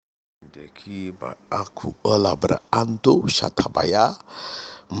Deki ba aku olabra ando shatabaya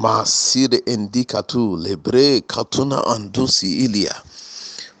masire indikatu lebre katuna andusi ilia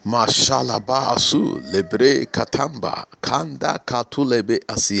mashala basu lebre katamba kanda katulebe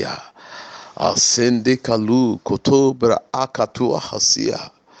asia asende kalu kotobra akatu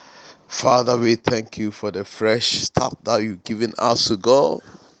hasia. Father, we thank you for the fresh start that you've given us to go.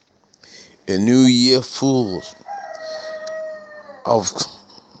 A new year full of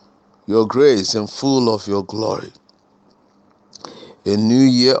your grace and full of your glory. A new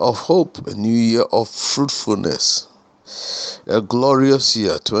year of hope, a new year of fruitfulness. A glorious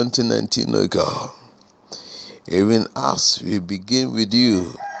year, 2019, O God. Even as we begin with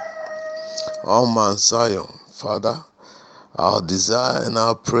you, O Mount Zion, Father, our desire and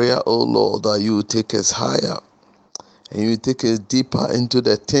our prayer, O Lord, that you will take us higher and you take us deeper into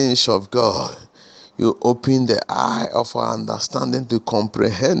the things of God. You open the eye of our understanding to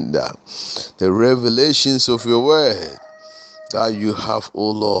comprehend the revelations of your word that you have, O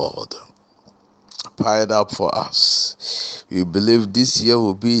Lord, piled up for us. We believe this year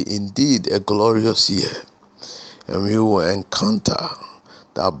will be indeed a glorious year, and we will encounter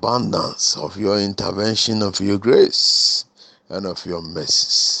the abundance of your intervention, of your grace, and of your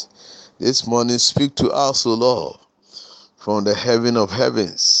mercies. This morning, speak to us, O Lord, from the heaven of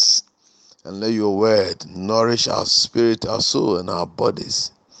heavens, and let your word nourish our spirit, our soul, and our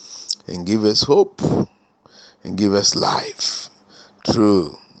bodies, and give us hope, and give us life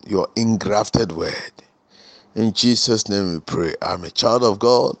through your engrafted word. In Jesus' name we pray. I'm a child of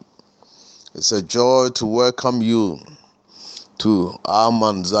God. It's a joy to welcome you to our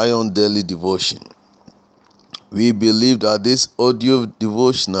Mount Zion Daily Devotion. We believe that this audio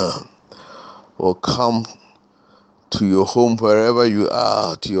devotional will come to your home wherever you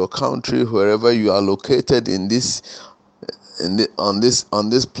are, to your country, wherever you are located on this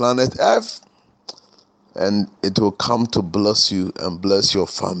planet Earth, and it will come to bless you and bless your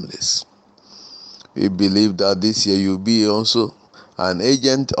families. We believe that this year you'll be also an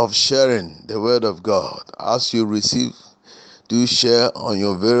agent of sharing the word of God. As you receive, do share on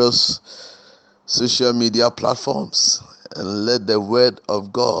your various social media platforms and let the word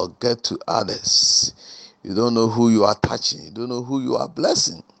of God get to others. You don't know who you are touching. You don't know who you are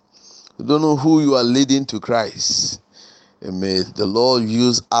blessing. You don't know who you are leading to Christ. And may the Lord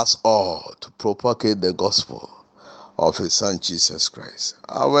use us all to propagate the gospel of His Son Jesus Christ.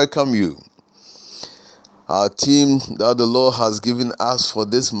 I welcome you. Our theme that the Lord has given us for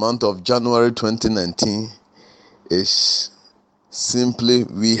this month of January 2019 is simply,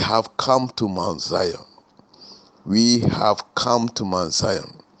 we have come to Mount Zion. We have come to Mount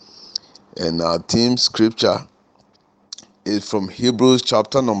Zion. And our theme scripture is from Hebrews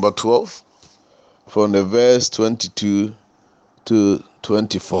chapter number 12, from the verse 22 to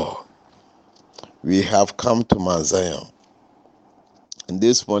 24. We have come to Mount Zion. And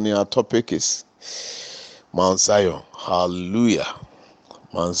this morning our topic is Mount Zion. Hallelujah.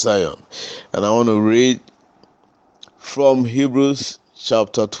 Mount Zion. And I want to read from Hebrews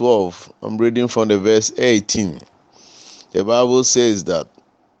chapter 12. I'm reading from the verse 18. The Bible says that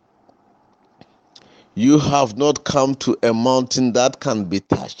you have not come to a mountain that can be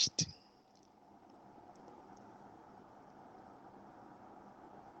touched,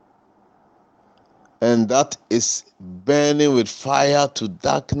 and that is burning with fire, to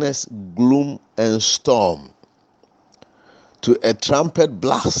darkness, gloom, and storm, to a trumpet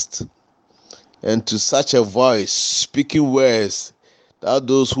blast, and to such a voice speaking words that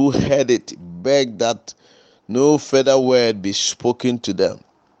those who heard it begged that no further word be spoken to them,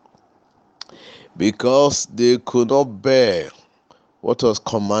 because they could not bear what was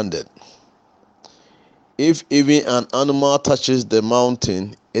commanded. If even an animal touches the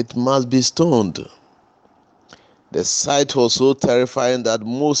mountain, it must be stoned. The sight was so terrifying that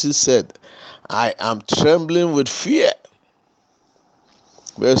Moses said, I am trembling with fear.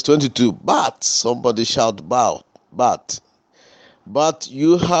 Verse 22, but, somebody shout, but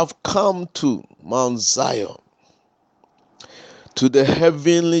you have come to Mount Zion, to the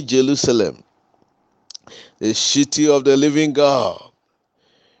heavenly Jerusalem, the city of the living God.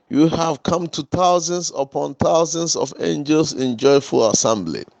 You have come to thousands upon thousands of angels in joyful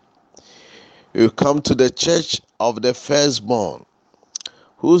assembly. You come to the church of the firstborn,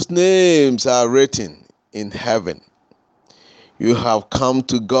 whose names are written in heaven. You have come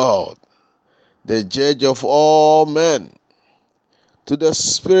to God, the judge of all men, to the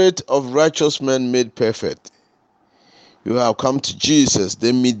spirit of righteous men made perfect. You have come to Jesus,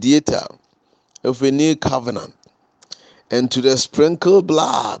 the mediator of a new covenant, and to the sprinkled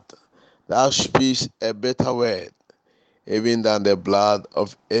blood that speaks a better word even than the blood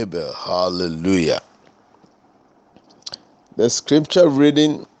of Abel. Hallelujah. The scripture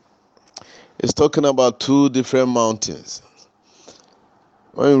reading is talking about two different mountains.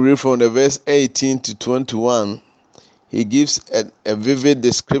 When you read from the verse 18 to 21, he gives a vivid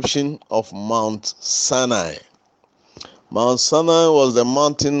description of Mount Sinai. Mount Sinai was the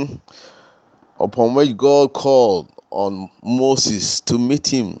mountain upon which God called on Moses to meet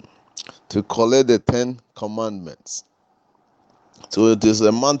him to collect the 10 commandments. So it is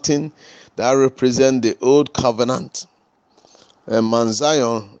a mountain that represents the old covenant. And Mount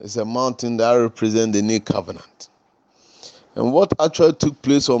Zion is a mountain that represents the new covenant. And what actually took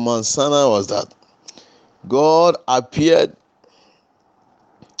place on Mount Sinai was that God appeared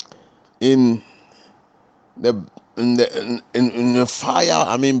in the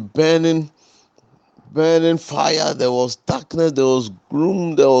fire, burning fire. There was darkness, there was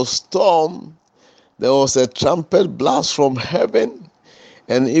gloom, there was storm, there was a trumpet blast from heaven,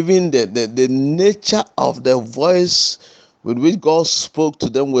 and even the nature of the voice with which God spoke to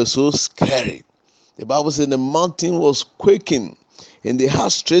them was so scary. The Bible said the mountain was quaking, and they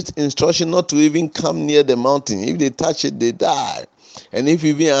had strict instruction not to even come near the mountain. If they touch it, they die. And if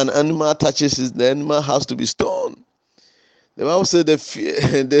even an animal touches it, the animal has to be stoned. The Bible said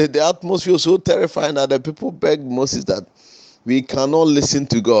the atmosphere was so terrifying that the people begged Moses that we cannot listen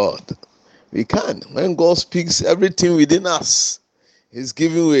to God. We can't. When God speaks, everything within us is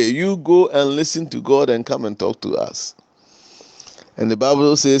giving way. You go and listen to God and come and talk to us. And the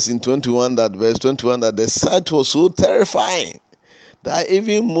Bible says in verse 21, that the sight was so terrifying that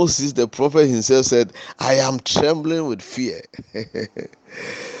even Moses, the prophet himself, said, I am trembling with fear.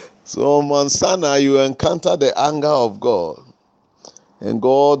 So on Mount Sinai, you encounter the anger of God. And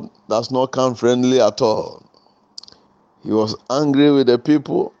God does not come friendly at all. He was angry with the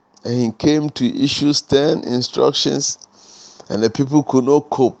people, and he came to issue 10 instructions, and the people could not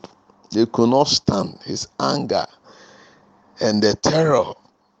cope. They could not stand his anger and the terror,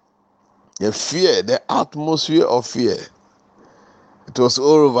 the fear, the atmosphere of fear. It was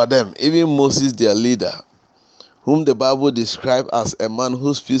all over them. Even Moses, their leader, whom the Bible described as a man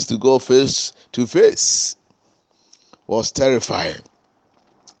who speaks to God face to face, was terrifying.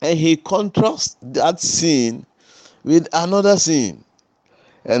 And he contrasts that scene with another scene.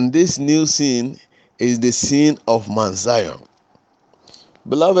 And this new scene is the scene of Mount Zion.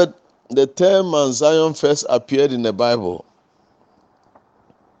 Beloved, the term Mount Zion first appeared in the Bible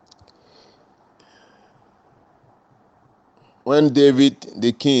when David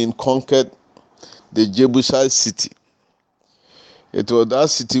the king conquered the Jebusite city. It was that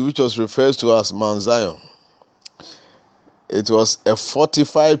city which was referred to as Mount Zion. It was a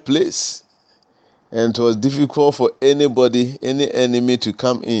fortified place, and it was difficult for anybody, any enemy, to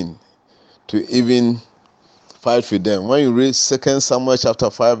come in to even fight with them. When you read 2 Samuel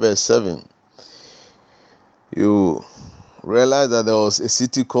chapter 5 verse 7, you realize that there was a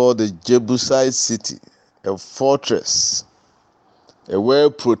city called the Jebusite city, a fortress, a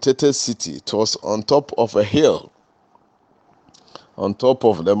well-protected city. It was on top of a hill, on top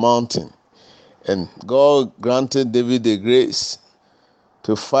of the mountain. And God granted David the grace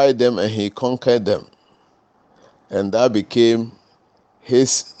to fight them, and he conquered them. And that became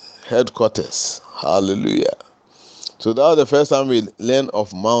his headquarters. Hallelujah. So that was the first time we learned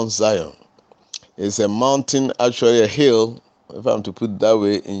of Mount Zion. It's a mountain, actually a hill, if I'm to put it that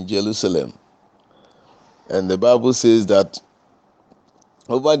way, in Jerusalem. And the Bible says that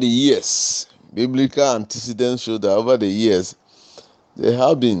over the years, biblical antecedents show that over the years, there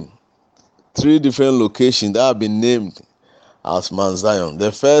have been 3 different locations that have been named as Mount Zion.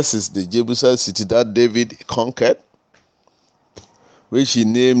 The first is the Jebusite city that David conquered, which he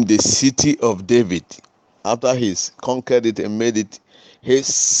named the City of David, after he conquered it and made it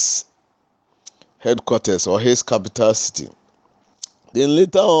his headquarters or his capital city. Then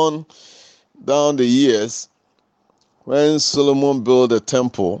later on, down the years, when Solomon built the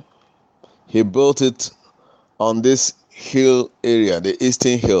temple, he built it on this hill area, the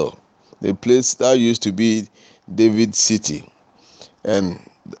eastern hill, the place that used to be David's city. And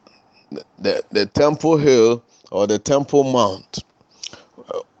the temple hill or the temple mount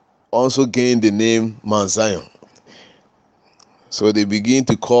also gained the name Mount Zion. So they begin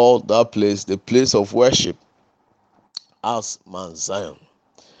to call that place the place of worship as Mount Zion.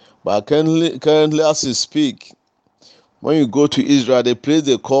 But currently as we speak, when you go to Israel, the place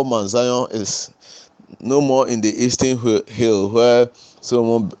they call Mount Zion is no more in the eastern hill where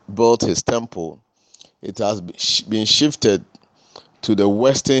Solomon built his temple. It has been shifted to the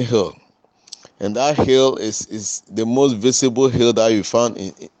western hill. And that hill is the most visible hill that you found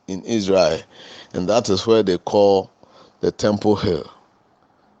in Israel. And that is where they call the Temple Hill.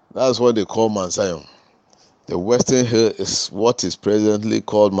 That's what they call Mount Zion. The Western Hill is what is presently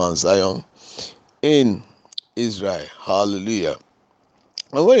called Mount Zion in Israel. Hallelujah.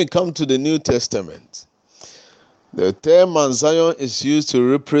 And when you come to the New Testament, the term Mount Zion is used to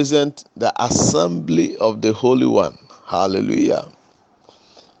represent the assembly of the Holy One. Hallelujah.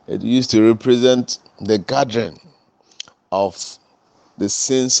 It used to represent the gathering of the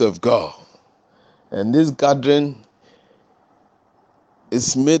saints of God. And this gathering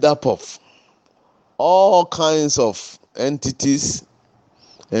is made up of all kinds of entities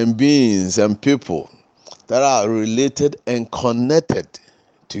and beings and people that are related and connected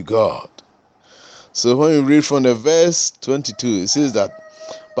to God. So when you read from the verse 22, it says that,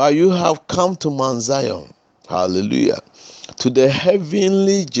 but you have come to Mount Zion, hallelujah, to the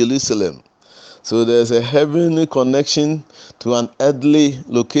heavenly Jerusalem. So there's a heavenly connection to an earthly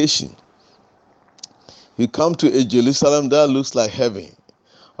location. You come to a Jerusalem that looks like heaven,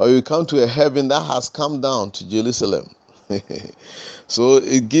 or you come to a heaven that has come down to Jerusalem. So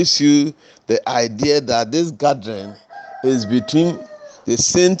it gives you the idea that this gathering is between the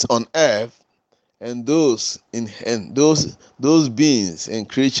saints on earth and those beings and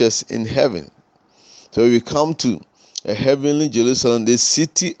creatures in heaven. So we come to a heavenly Jerusalem, the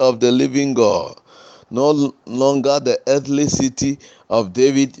city of the living God, no longer the earthly city of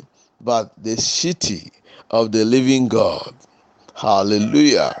David, but the city of the living God.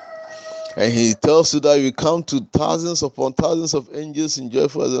 Hallelujah. And he tells you that you come to thousands upon thousands of angels in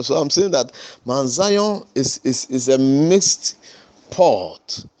joyful assembly. So I'm saying that Mount Zion is a mixed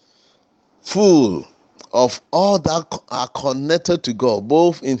pot full of all that are connected to God,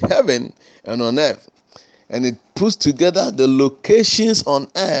 both in heaven and on earth. And it puts together the locations on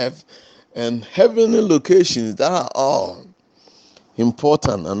earth and heavenly locations that are all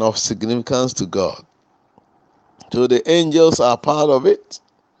important and of significance to God. So the angels are part of it.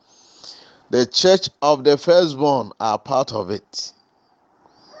 The church of the firstborn are part of it.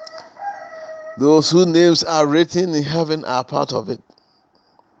 Those whose names are written in heaven are part of it.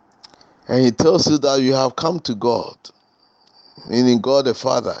 And he tells you that you have come to God, meaning God the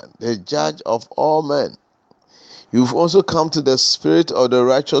Father, the judge of all men. You've also come to the spirit of the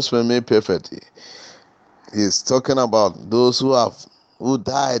righteous men made perfect. He's talking about those who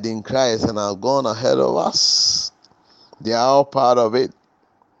died in Christ and have gone ahead of us. They are all part of it,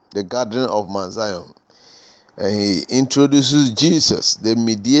 the gathering of Mount Zion. And he introduces Jesus, the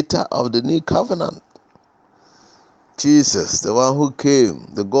mediator of the new covenant. Jesus, the one who came,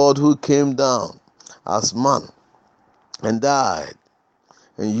 the God who came down as man and died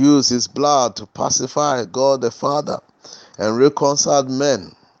and used his blood to pacify God the Father and reconcile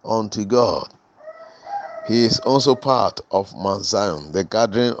men unto God. He is also part of Mount Zion, the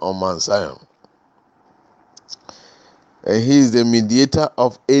gathering of Mount Zion. And he is the mediator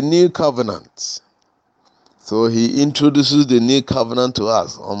of a new covenant. So he introduces the new covenant to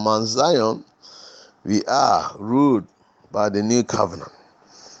us. On Mount Zion, we are ruled by the new covenant.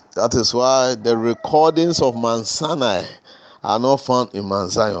 That is why the recordings of Mount Sinai are not found in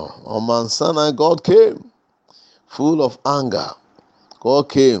Mount Zion. On Mount Sinai, God came full of anger. God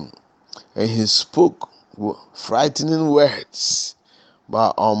came and he spoke frightening words.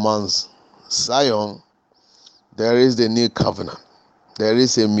 But on Mount Zion, there is the new covenant. There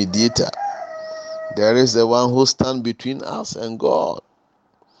is a mediator. There is the one who stands between us and God.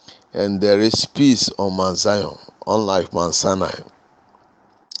 And there is peace on Mount Zion, unlike Mount Sinai.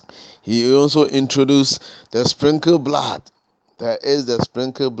 He also introduced the sprinkled blood. There is the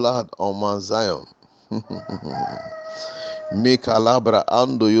sprinkled blood on Mount Zion. Mikalabra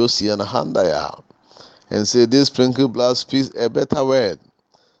ando yosi and handaya. And say this sprinkled blood speaks a better word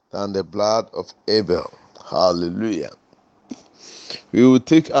than the blood of Abel. Hallelujah. We will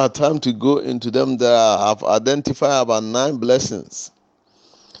take our time to go into them. There I have identified about 9 blessings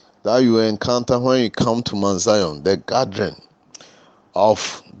that you will encounter when you come to Mount Zion, the gathering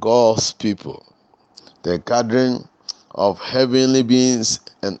of God's people, the gathering of heavenly beings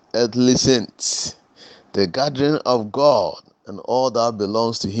and earthly saints, the gathering of God and all that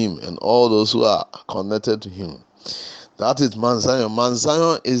belongs to him and all those who are connected to him. That is Mount Zion. Mount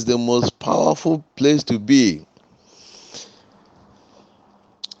Zion is the most powerful place to be.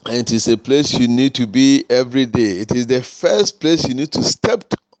 And it is a place you need to be every day. It is the first place you need to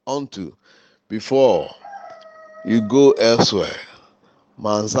step onto before you go elsewhere.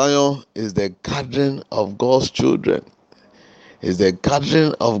 Mount Zion is the gathering of God's children. It's the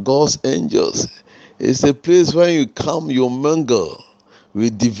gathering of God's angels. It's a place where you come, you mingle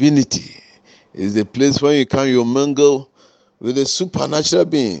with divinity. It's the place where you come, you mingle with a supernatural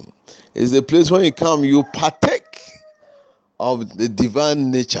being. It's the place where you come, you partake of the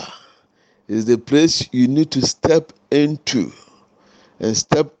divine nature. It's the place you need to step into and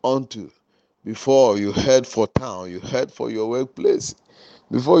step onto before you head for town, you head for your workplace.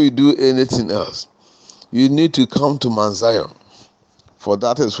 Before you do anything else, you need to come to Mount Zion, for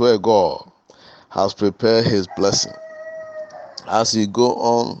that is where God has prepared his blessing. As you go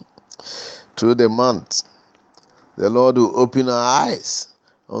on through the month, the Lord will open our eyes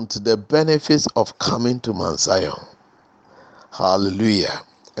unto the benefits of coming to Mount Zion. Hallelujah.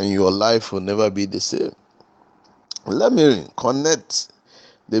 And your life will never be the same. Let me connect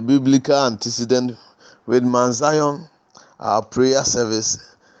the biblical antecedent with Mount Zion, our prayer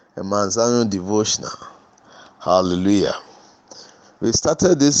service, and Mount Zion devotional. Hallelujah. We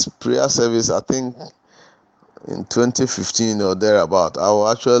started this prayer service, I think, in 2015 or thereabout. I will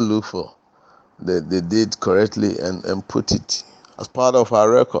actually look for the date correctly and put it as part of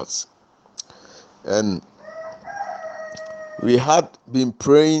our records. And we had been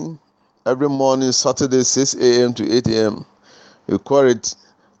praying every morning, Saturday, 6 a.m. to 8 a.m. We call it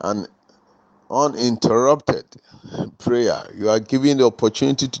an uninterrupted prayer. You are given the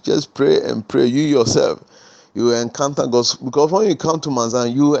opportunity to just pray and pray. You yourself, you will encounter God. Because when you come to Mount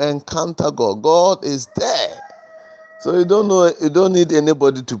Zion, you will encounter God. God is there. So you don't need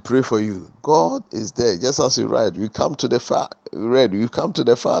anybody to pray for you. God is there. Just as you read, you come to the Father,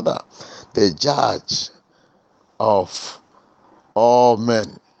 the judge of all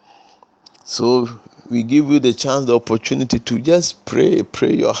men. So we give you the chance, the opportunity to just pray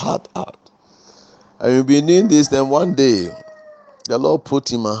your heart out. And you'll be doing this, then one day the Lord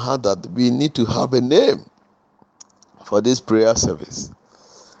put in my heart that we need to have a name for this prayer service.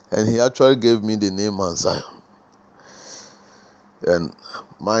 And he actually gave me the name Mount Zion. And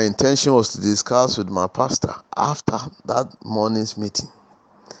my intention was to discuss with my pastor after that morning's meeting.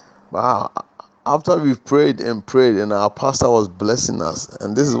 But after we prayed, and our pastor was blessing us,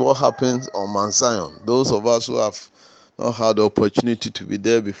 and this is what happens on Mount Zion. Those of us who have not had the opportunity to be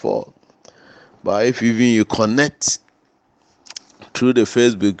there before, but if even you connect through the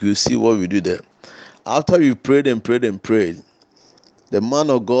Facebook, you see what we do there. After we prayed, the man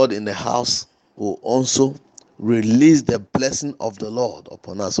of God in the house will also release the blessing of the Lord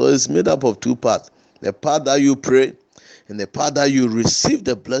upon us. So it's made up of two parts: the part that you pray and the part that you receive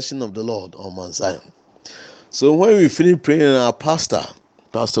the blessing of the Lord on Mount Zion. So when we finished praying, our pastor,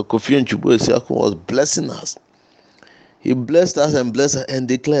 Pastor Kofi Nchubu, was blessing us. He blessed us and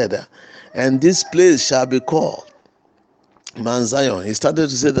declared that, and this place shall be called Mount Zion. He started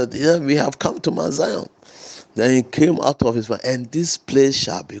to say that, yeah, we have come to Mount Zion. Then he came out of his mind, and this place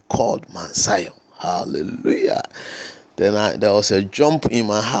shall be called Mount Zion. Hallelujah. Then there was a jump in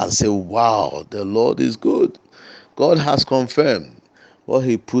my heart. Say, wow, the Lord is good. God has confirmed what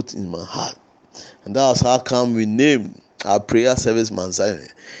he put in my heart. And that's how come we named our prayer service Mount Zion.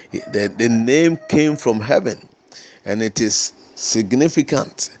 The name came from heaven. And it is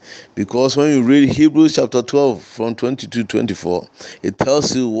significant because when you read Hebrews chapter 12 from 22 to 24, it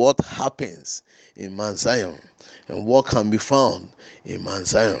tells you what happens in Mount Zion and what can be found in Mount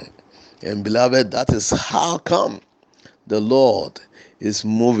Zion. And beloved, that is how come the Lord is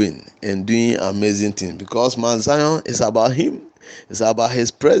moving and doing amazing things, because Mount Zion is about him. It's about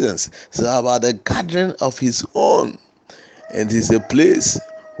his presence. It's about the gathering of his own. And it's a place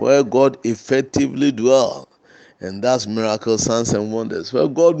where God effectively dwells. And that's miracles, signs, and wonders, where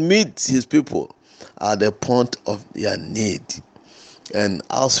God meets his people at the point of their need. And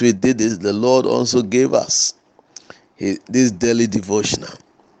as we did this, the Lord also gave us this daily devotional.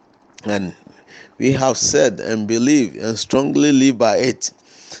 And we have said and believe and strongly live by it,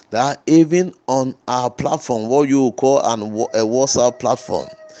 that even on our platform, what you will call a WhatsApp platform,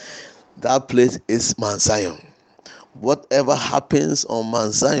 that place is Mount Zion. Whatever happens on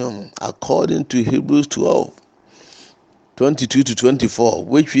Mount Zion, according to Hebrews 12, 22 to 24,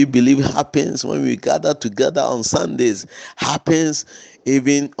 which we believe happens when we gather together on Sundays, happens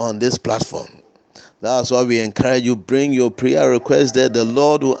even on this platform. That's why we encourage you, bring your prayer request there. The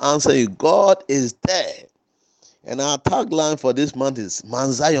Lord will answer you. God is there. And our tagline for this month is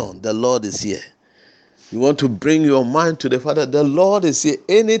Mount Zion, the Lord is here. You want to bring your mind to the Father, the Lord is here.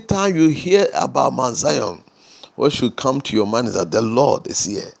 Anytime you hear about Mount Zion, what should come to your mind is that the Lord is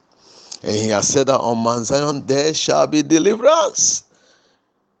here. And he has said that on Mount Zion there shall be deliverance,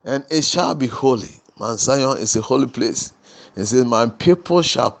 and it shall be holy. Mount Zion is a holy place. He says, my people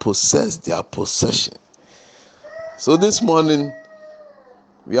shall possess their possession. So this morning,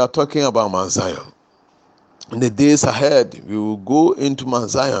 we are talking about Mount Zion. In the days ahead, we will go into Mount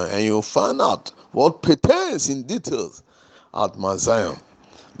Zion, and you'll find out what pertains in details at Mount Zion.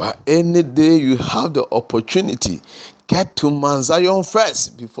 But any day you have the opportunity, Get to Mount Zion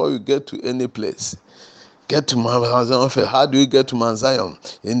first before you get to any place. Get to Mount Zion first. How do you get to Mount Zion?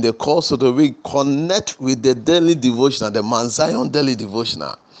 In the course of the week, connect with the daily devotional, the Mount Zion daily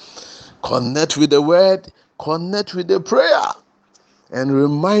devotional. Connect with the word, connect with the prayer, and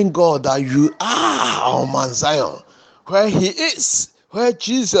remind God that you are on Mount Zion, where He is, where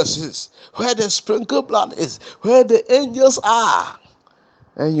Jesus is, where the sprinkled blood is, where the angels are.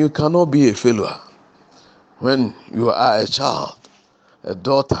 And you cannot be a failure when you are a child, a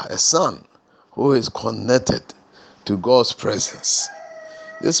daughter, a son who is connected to God's presence.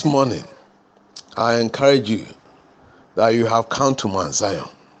 This morning, I encourage you that you have come to Mount Zion.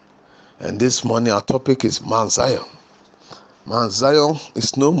 And this morning, our topic is Mount Zion. Mount Zion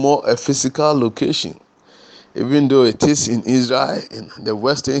is no more a physical location, even though it is in Israel, in the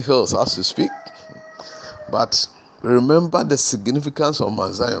Western Hills, as we speak. But remember the significance of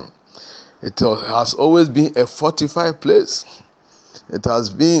Mount Zion. It has always been a fortified place. It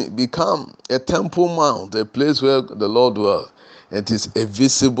has become a temple mount, a place where the Lord dwells. It is a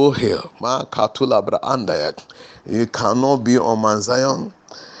visible hill. You cannot be on Mount Zion,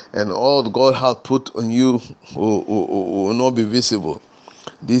 and all God has put on you will not be visible.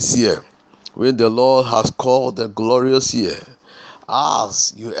 This year, when the Lord has called the glorious year,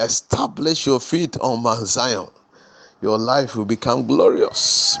 as you establish your feet on Mount Zion, your life will become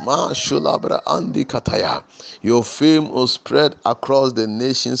glorious. Your fame will spread across the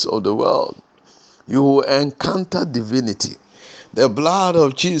nations of the world. You will encounter divinity. The blood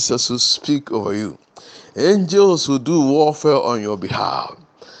of Jesus will speak over you. Angels will do warfare on your behalf.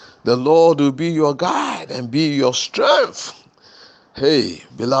 The Lord will be your guide and be your strength. Hey,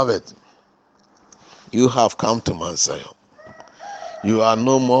 beloved, you have come to Mount Zion. You are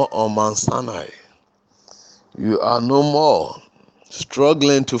no more on Mount Sinai. You are no more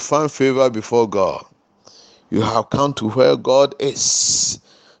struggling to find favor before God. You have come to where God is.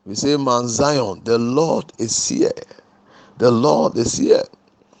 We say, Mount Zion, the Lord is here. The Lord is here.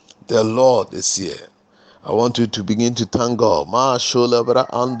 The Lord is here. I want you to begin to thank God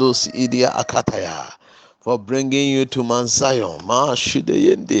for bringing you to Mount Zion.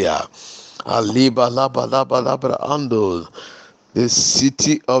 The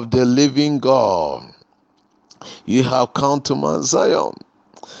city of the living God. You have come to Mount Zion,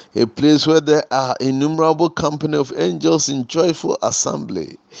 a place where there are innumerable company of angels in joyful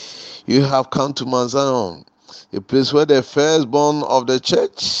assembly. You have come to Mount Zion, a place where the firstborn of the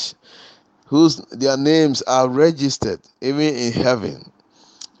church, their names are registered even in heaven.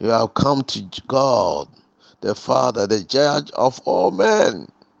 You have come to God, the Father, the judge of all men.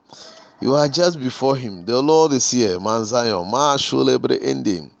 You are just before Him. The Lord is here, Mount Zion.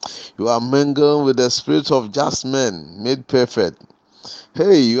 You are mingled with the spirits of just men made perfect.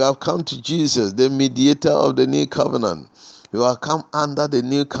 Hey, you have come to Jesus, the mediator of the new covenant. You have come under the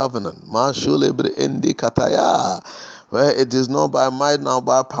new covenant. Where it is not by might, not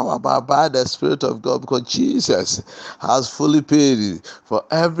by power, but by the Spirit of God, because Jesus has fully paid for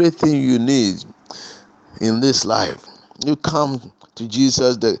everything you need in this life. You come to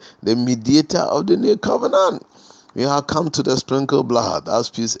Jesus, the mediator of the new covenant. You have come to the sprinkled blood. That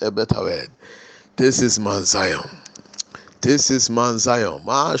speaks a better word. This is Mount Zion. This is Mount Zion.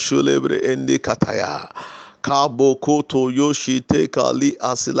 Thank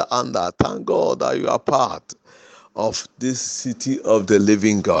God that you are part of this city of the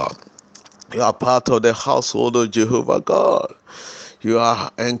living God. You are part of the household of Jehovah God. You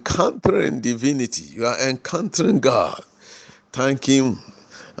are encountering divinity. You are encountering God. Thank Him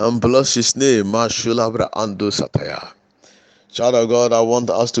and bless His name. Child of God, I want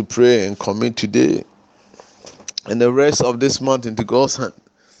us to pray and commit today and the rest of this month into God's hand.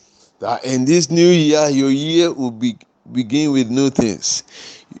 That in this new year, your year will begin with new things.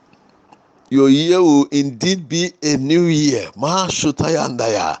 Your year will indeed be a new year. Not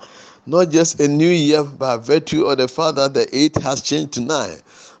just a new year by virtue of the fact that the 8 has changed to 9,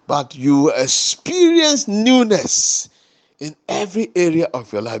 but you will experience newness in every area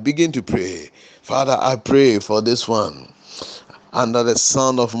of your life. Begin to pray. Father, I pray for this one under the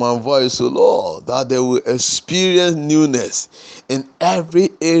sound of my voice, O Lord, that they will experience newness in every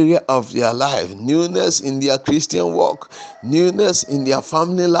area of their life, newness in their Christian walk, newness in their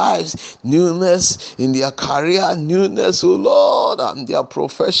family lives, newness in their career, newness, O Lord, and their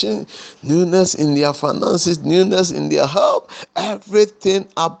profession, newness in their finances, newness in their health. Everything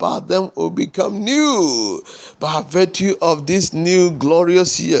about them will become new by virtue of this new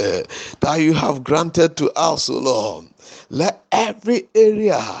glorious year that you have granted to us, O Lord. Let every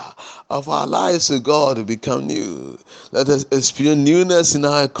area of our lives, O God, become new. Let us experience newness in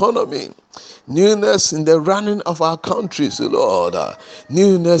our economy, newness in the running of our countries, O Lord,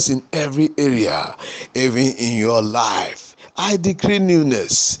 newness in every area, even in your life. I decree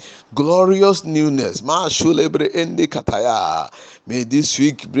newness, glorious newness. May this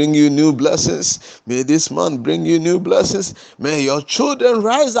week bring you new blessings. May this month bring you new blessings. May your children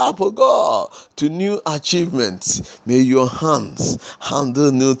rise up, O God, to new achievements. May your hands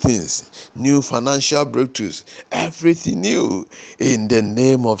handle new things, new financial breakthroughs, everything new in the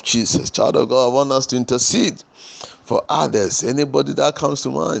name of Jesus. Child of God, I want us to intercede for others. Anybody that comes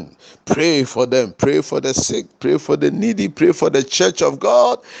to mind, pray for them. Pray for the sick. Pray for the needy. Pray for the church of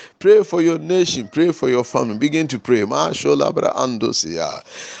God. Pray for your nation. Pray for your family. Begin to pray. Masholabra andosia.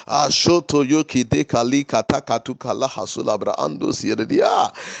 Ashoto yoki de kali katakatu kala hasulabra andosia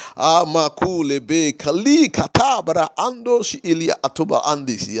dia. Amakule be kali katabra andos ilia atuba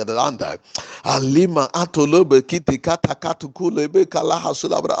andis yadanda. Alima atolobe kiti katakatu kule be kala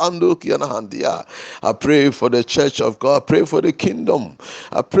hasulabra ando kiana handia. I pray for the church of God. Pray for the kingdom.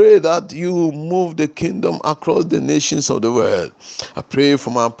 I pray that you move the kingdom across the nations of the world. I pray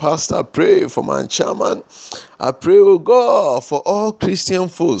for my pastor. I pray for my chairman. I pray, oh God, for all Christian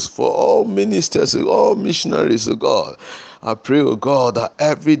folks, for all ministers, all missionaries, oh God. I pray, oh God, that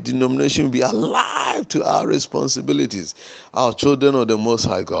every denomination will be alive to our responsibilities, our children of the Most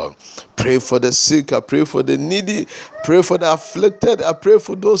High God. Pray for the sick. I pray for the needy. Pray for the afflicted. I pray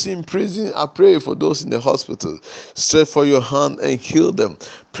for those in prison. I pray for those in the hospital. Stretch for your hand and heal them.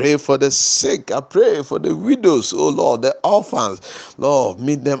 Pray for the sick. I pray for the widows, oh Lord, the orphans. Lord,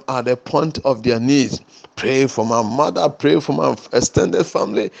 meet them at the point of their needs. Pray for my mother. Pray for my extended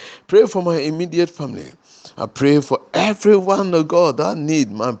family. Pray for my immediate family. I pray for everyone, oh God, that need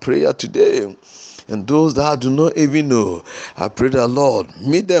my prayer today. And those that do not even know, I pray that Lord,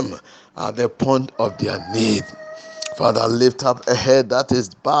 meet them at the point of their need. Father, lift up a head that is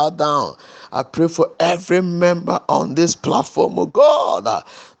bowed down. I pray for every member on this platform, oh God,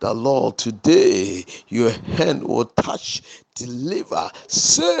 that Lord, today your hand will touch, deliver,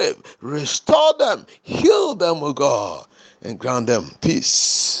 save, restore them, heal them, oh God, and grant them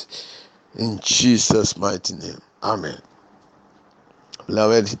peace. In Jesus' mighty name. Amen.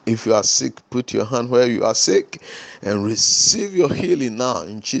 Beloved, if you are sick, put your hand where you are sick and receive your healing now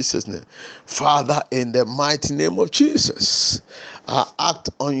in Jesus' name. Father, in the mighty name of Jesus, I act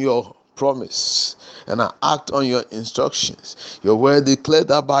on your promise and I act on your instructions. Your word declared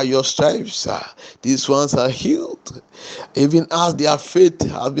that by your stripes, these ones are healed, even as their faith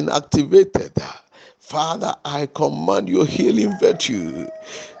has been activated. Father, I command your healing virtue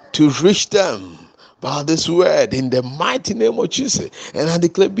to reach them by this word in the mighty name of Jesus. And I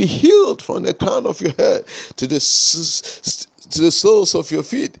declare, be healed from the crown of your head to the soles of your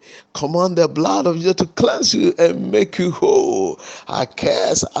feet. Command the blood of Jesus to cleanse you and make you whole. I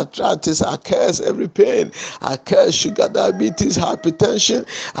curse arthritis. I curse every pain. I curse sugar, diabetes, hypertension.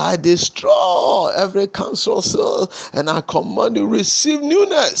 I destroy every cancer cell and I command you receive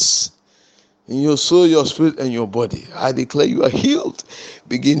newness in your soul, your spirit, and your body. I declare you are healed.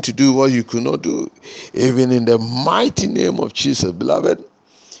 Begin to do what you could not do, even in the mighty name of Jesus. Beloved,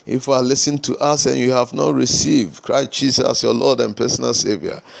 if you are listening to us and you have not received Christ Jesus as your Lord and personal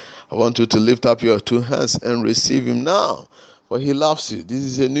Savior, I want you to lift up your two hands and receive Him now, for He loves you. This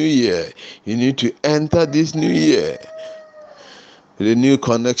is a new year. You need to enter this new year with a new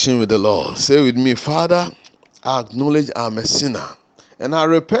connection with the Lord. Say with me, Father, I acknowledge I'm a sinner and I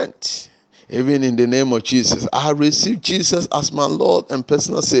repent. Even in the name of Jesus, I receive Jesus as my Lord and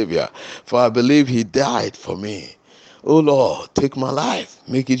personal Savior, for I believe He died for me. Oh Lord, take my life,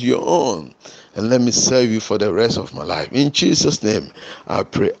 make it your own, and let me serve you for the rest of my life. In Jesus' name, I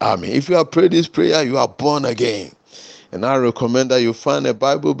pray. Amen. If you have prayed this prayer, you are born again. And I recommend that you find a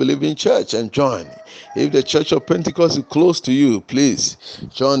Bible-believing church and join. If the Church of Pentecost is close to you, please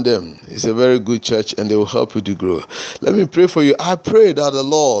join them. It's a very good church and they will help you to grow. Let me pray for you. I pray that the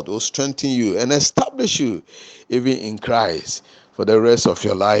Lord will strengthen you and establish you even in Christ for the rest of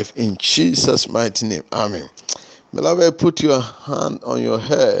your life. In Jesus' mighty name. Amen. Beloved, put your hand on your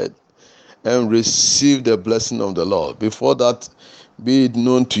head and receive the blessing of the Lord. Before that, be it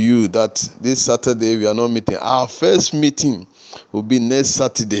known to you that this Saturday we are not meeting. Our first meeting will be next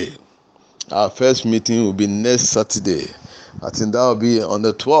Saturday. Our first meeting will be next Saturday. I think that will be on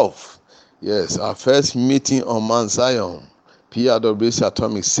the 12th. Yes, our first meeting on Mount Zion, PRWC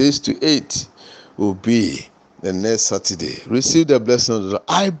Atomic 6 to 8 will be the next Saturday. Receive the blessing of the Lord.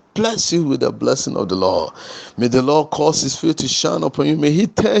 I bless you with the blessing of the Lord. May the Lord cause his face to shine upon you. May he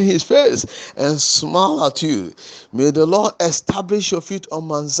turn his face and smile at you. May the Lord establish your feet on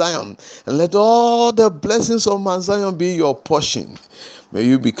Mount Zion, and let all the blessings of Mount Zion be your portion. May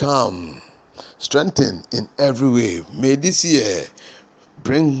you become strengthened in every way. May this year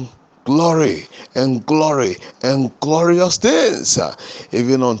bring glory and glory and glorious things,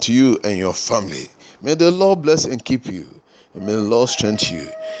 even unto you and your family. May the Lord bless and keep you. And may the Lord strengthen you.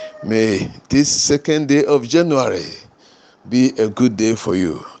 May this second day of January be a good day for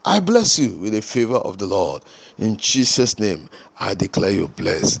you. I bless you with the favor of the Lord. In Jesus' name, I declare you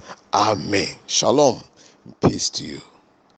blessed. Amen. Shalom. Peace to you.